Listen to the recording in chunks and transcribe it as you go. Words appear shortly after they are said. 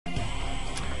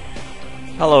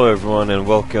Hello everyone and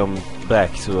welcome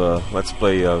back to a Let's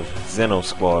Play of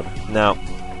XenoSquad. Now,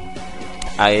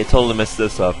 I totally messed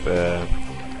this up.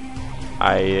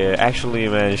 I actually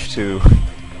managed to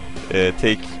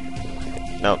take...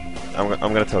 Now,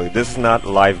 I'm gonna tell you, this is not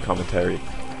live commentary,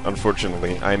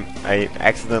 unfortunately. I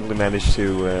accidentally managed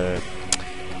to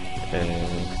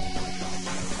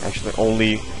actually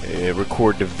only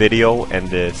record the video and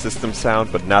the system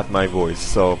sound, but not my voice,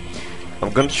 so I'm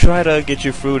gonna try to get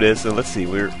you through this, and let's see,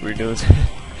 we're doing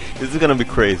this is gonna be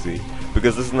crazy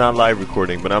because this is not live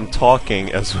recording, but I'm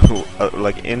talking as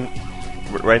like in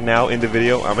right now in the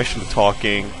video. I'm actually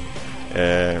talking,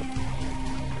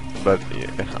 but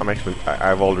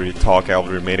I've already talked. I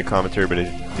already made a commentary, but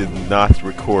it did not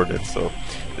record it, so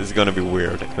this is gonna be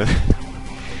weird.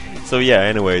 So yeah,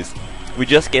 anyways, we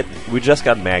just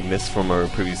got Magnus from our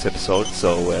previous episode,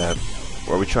 so.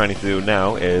 What we're trying to do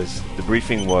now is, the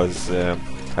briefing was,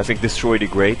 I think, destroy the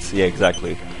grates. Yeah,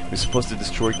 exactly. We're supposed to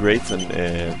destroy grates, and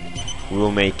we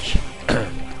will make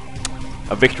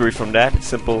a victory from that.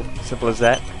 Simple as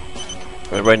that.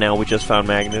 And right now, we just found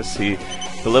Magnus. He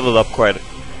leveled up quite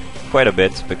a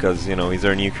bit because he's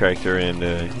our new character and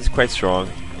he's quite strong.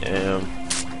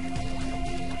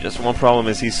 Just one problem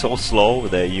is he's so slow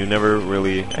that you never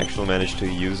really actually manage to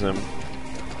use him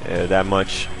that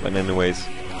much. But anyways.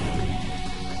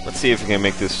 Let's see if we can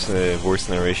make this voice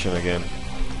narration again.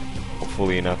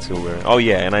 Hopefully not too weird. Oh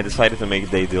yeah, and I decided to make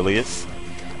Daedalus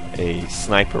a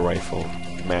sniper rifle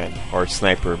man, or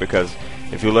sniper, because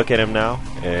if you look at him now,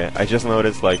 I just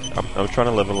noticed, like, I'm trying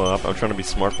to level up, I'm trying to be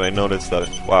smart, but I noticed that,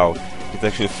 wow, he's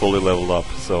actually fully leveled up,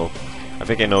 so I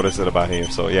think I noticed it about him,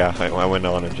 so yeah, I went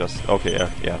on and just, okay,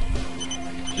 yeah,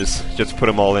 just put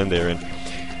them all in there, and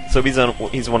so he's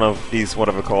one of these, what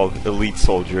are called, elite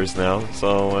soldiers now,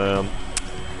 so,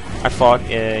 I thought,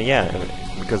 yeah,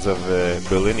 because of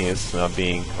Berlinius not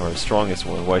being our strongest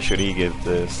one, why should he get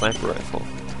the sniper rifle?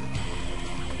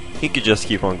 He could just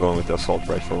keep on going with the assault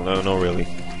rifle. Not really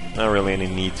any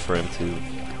need for him to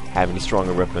have any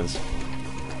stronger weapons.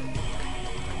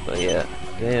 But yeah,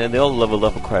 they all leveled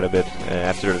up quite a bit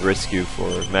after the rescue for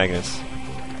Magnus.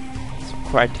 So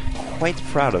quite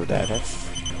proud of that. That's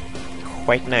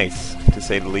quite nice, to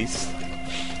say the least.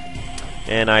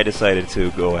 And I decided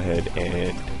to go ahead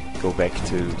and go back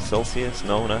to Celsius.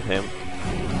 No, not him.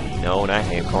 No, not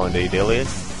him. Calling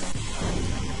Daedalus.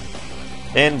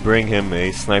 And bring him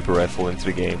a sniper rifle into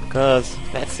the game, because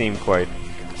that seemed quite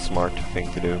a smart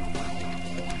thing to do.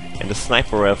 And the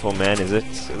sniper rifle, man, is it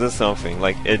something?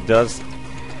 Like,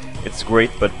 it's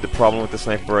great, but the problem with the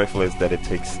sniper rifle is that it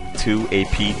takes 2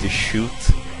 AP to shoot.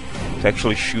 To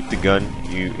actually shoot the gun,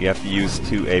 you have to use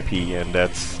 2 AP, and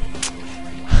that's...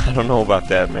 I don't know about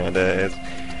that, man.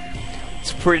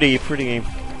 It's pretty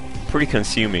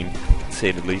consuming, to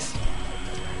say the least.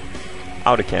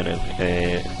 Autocannon.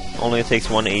 Only it takes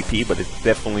 1 AP, but it's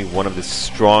definitely one of the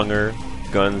stronger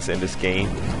guns in this game.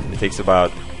 It takes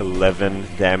about 11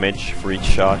 damage for each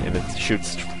shot, and it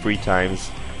shoots 3 times.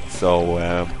 So,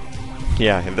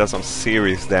 yeah, it does some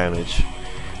serious damage.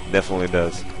 Definitely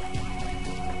does.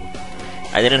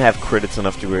 I didn't have credits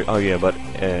enough to... Oh yeah, but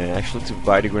actually to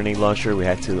buy the grenade launcher, we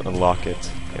had to unlock it,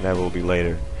 and that will be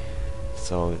later.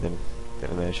 So then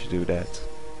I managed to do that.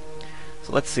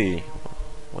 So let's see,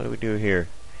 what do we do here?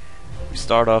 We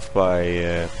start off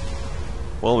by,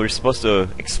 well, we're supposed to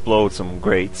explode some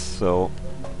grates, so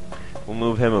we'll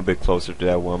move him a bit closer to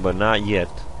that one, but not yet.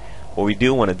 What we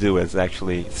do want to do is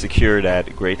actually secure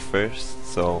that grate first,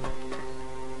 so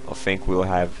I think we'll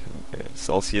have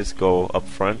Celsius go up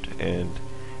front, and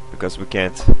because we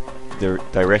can't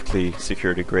directly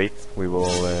secure the grate, we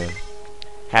will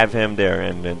have him there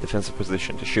in a defensive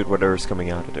position to shoot whatever is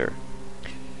coming out of there.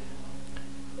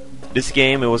 This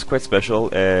game, it was quite special.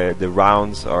 The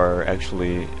rounds are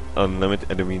actually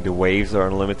unlimited. I mean, the waves are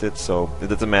unlimited, so it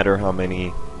doesn't matter how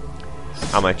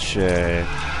much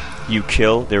you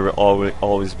kill. There will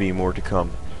always be more to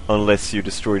come, unless you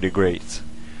destroy the grates.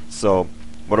 So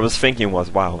what I was thinking was,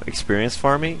 wow, experience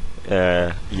farming?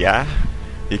 Yeah,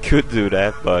 you could do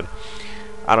that, but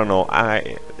I don't know.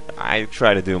 I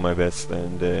try to do my best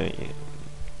and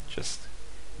just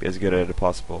be as good at it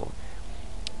possible.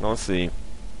 Let's see.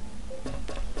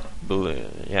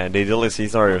 Yeah, Daedalus,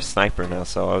 he's our sniper now,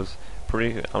 so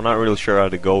I'm not really sure how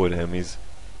to go with him. He's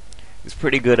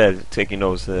pretty good at taking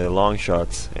those long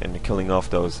shots and killing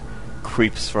off those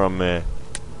creeps from a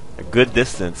good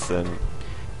distance. And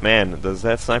man, does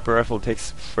that sniper rifle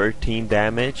takes 13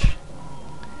 damage?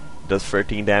 Does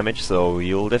 13 damage, so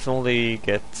you'll definitely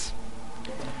get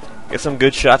some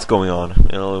good shots going on.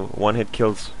 One hit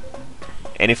kills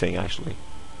anything, actually.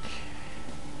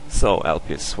 So,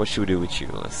 Alpius, what should we do with you?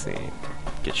 Let's see.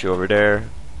 Get you over there.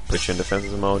 Put you in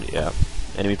defensive mode. Yeah.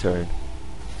 Enemy turn.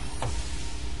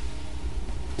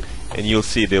 And you'll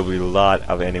see there'll be a lot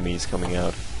of enemies coming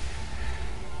out.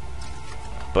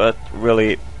 But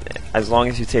really, as long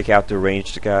as you take out the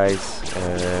ranged guys,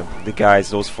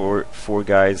 those four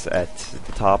guys at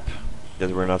the top that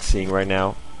we're not seeing right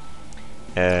now.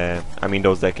 I mean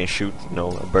those that can shoot, you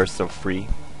know, a burst of free.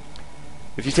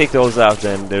 If you take those out,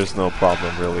 then there's no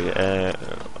problem really.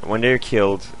 When they're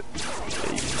killed,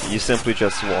 you simply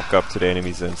just walk up to the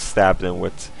enemies and stab them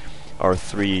with our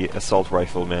 3 assault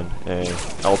riflemen,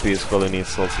 LPS Felony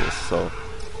Celsius. So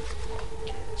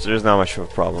there's not much of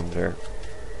a problem there.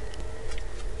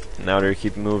 Now they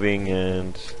keep moving,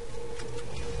 and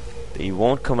they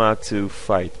won't come out to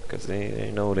fight because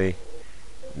they know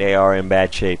they are in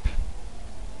bad shape.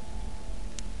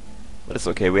 But it's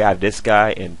okay. We have this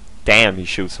guy, and damn, he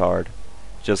shoots hard.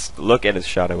 Just look at his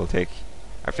shot I will take.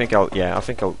 I think I'll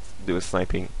do a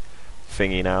sniping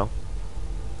thingy now.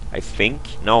 I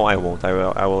think. No, I won't.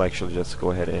 I will actually just go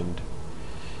ahead and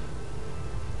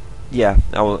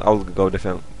I'll go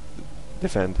defend.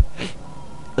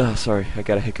 Sorry, I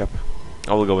got a hiccup.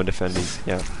 I will go and defend these.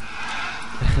 Yeah,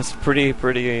 that's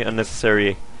pretty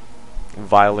unnecessary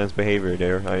violence behavior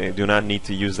there. I do not need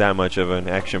to use that much of an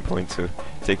action point to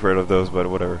take rid of those, but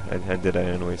whatever. I did that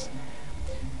anyways.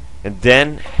 And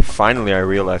then finally I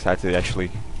realized I had to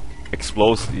actually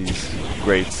explode these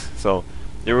grates. So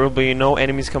there will be no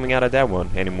enemies coming out of that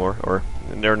one anymore, or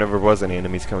there never was any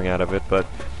enemies coming out of it. But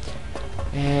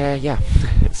yeah,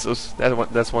 so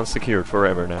that's one secured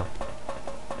forever now.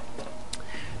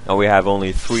 Now we have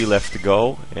only 3 left to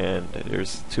go, and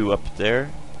there's 2 up there,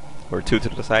 or 2 to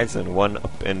the sides, and 1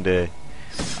 up in the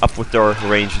with our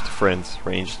ranged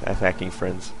attacking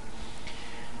friends.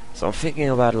 So I'm thinking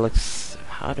about it, like,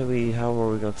 how are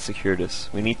we going to secure this?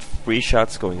 We need 3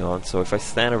 shots going on. So if I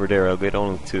stand over there, I'll get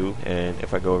only 2, and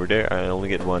if I go over there, I only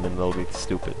get 1, and that'll be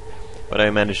stupid. But I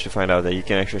managed to find out that you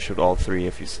can actually shoot all 3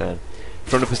 if you stand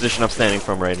from the position I'm standing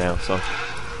from right now. So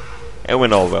it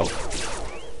went all well.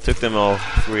 Took them all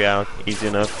 3 out, easy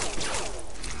enough.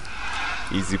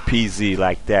 Easy peasy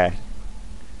like that.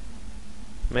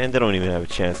 Man, they don't even have a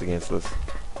chance against us.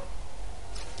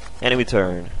 Enemy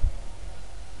turn.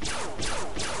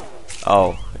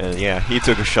 Oh, and yeah, he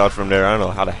took a shot from there. I don't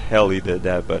know how the hell he did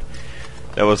that, but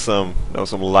that was some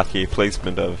lucky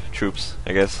placement of troops,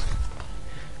 I guess.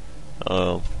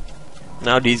 Now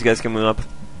these guys coming up.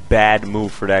 Bad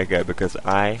move for that guy, because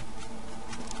I'm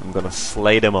gonna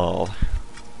slay them all.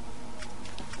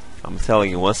 I'm telling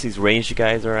you, once these ranged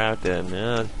guys are out, then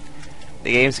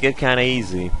the games get kinda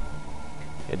easy.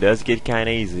 It does get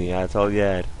kinda easy, I tell you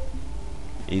that.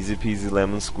 Easy peasy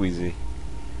lemon squeezy.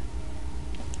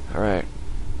 Alright.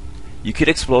 You could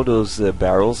explode those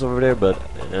barrels over there, but,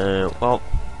 well,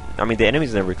 I mean, the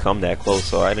enemies never come that close,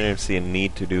 so I didn't see a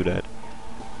need to do that.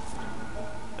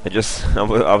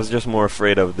 I was just more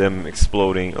afraid of them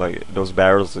exploding, like, those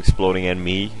barrels exploding at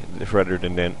me, rather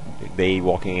than they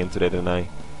walking into it, and I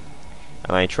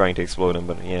trying to explode them,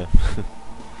 but yeah.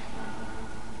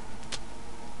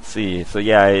 See, so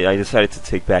yeah, I decided to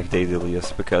take back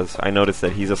Daedalus because I noticed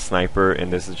that he's a sniper,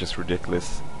 and this is just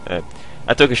ridiculous.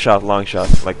 I took a shot, long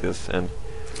shot, like this, and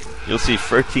you'll see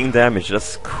 13 damage.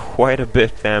 That's quite a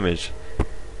bit damage.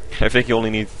 I think you only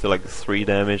need like 3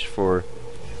 damage for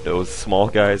those small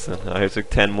guys, and I took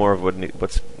 10 more of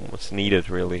what's needed,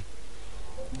 really.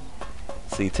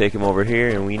 So you take him over here,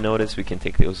 and we notice we can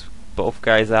take both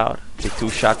guys out. Take 2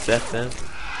 shots at them.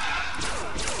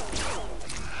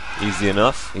 Easy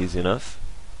enough, easy enough.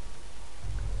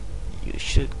 You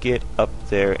should get up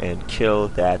there and kill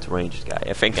that ranged guy.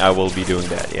 I think I will be doing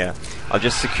that, yeah. I'll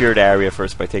just secure the area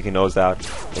first by taking those out,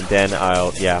 and then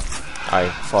I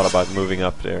thought about moving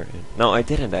up there. No, I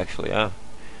didn't actually.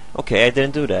 Okay, I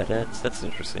didn't do that. That's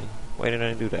interesting. Why didn't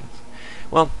I do that?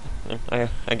 Well, I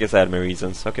guess I had my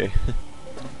reasons. Okay.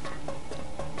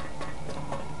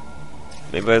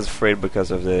 Maybe I was afraid because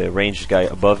of the ranged guy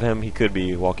above him. He could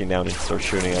be walking down and start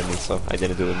shooting at me, so I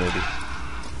didn't do it maybe.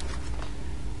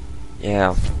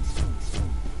 Yeah.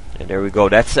 And there we go.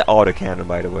 That's the autocannon,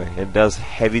 by the way. It does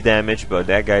heavy damage, but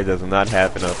that guy does not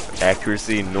have enough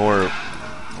accuracy nor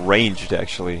range to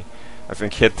actually, I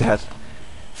think, hit that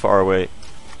far away.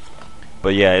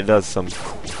 But yeah, it does some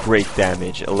great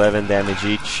damage. 11 damage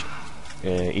each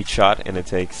shot, and it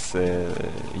takes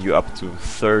you up to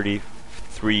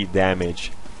 33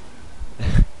 damage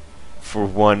for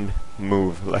one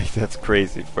move. Like, that's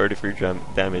crazy. 33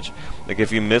 damage. Like,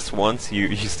 if you miss once,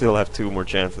 you still have 2 more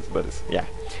chances. But yeah,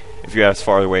 if you're as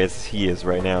far away as he is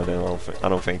right now, then I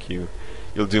don't think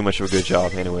you'll do much of a good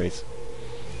job anyways.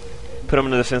 put him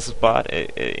in the defensive spot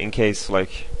in case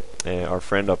like our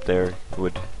friend up there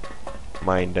would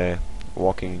mind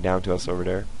walking down to us over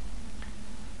there.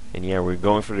 And yeah, we're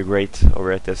going for the grate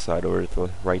over at this side, over at the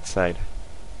right side.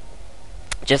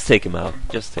 Just take him out.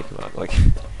 Just take him out. Like,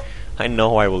 I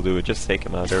know I will do it. Just take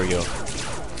him out. There we go.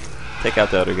 Take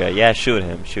out the other guy. Yeah, shoot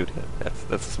him. Shoot him.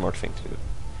 That's a smart thing to do.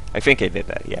 I think I did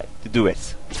that. Yeah, do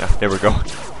it. Ah, there we go.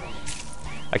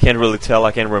 I can't really tell.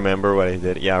 I can't remember what I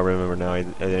did. Yeah, I remember now. I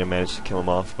didn't manage to kill him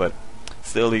off, but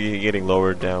still getting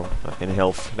lowered down in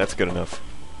health. That's good enough.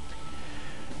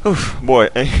 Whew, boy,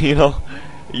 you know,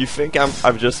 you think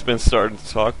I've just been starting to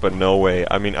talk, but no way.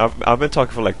 I mean, I've been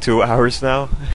talking for like 2 hours now.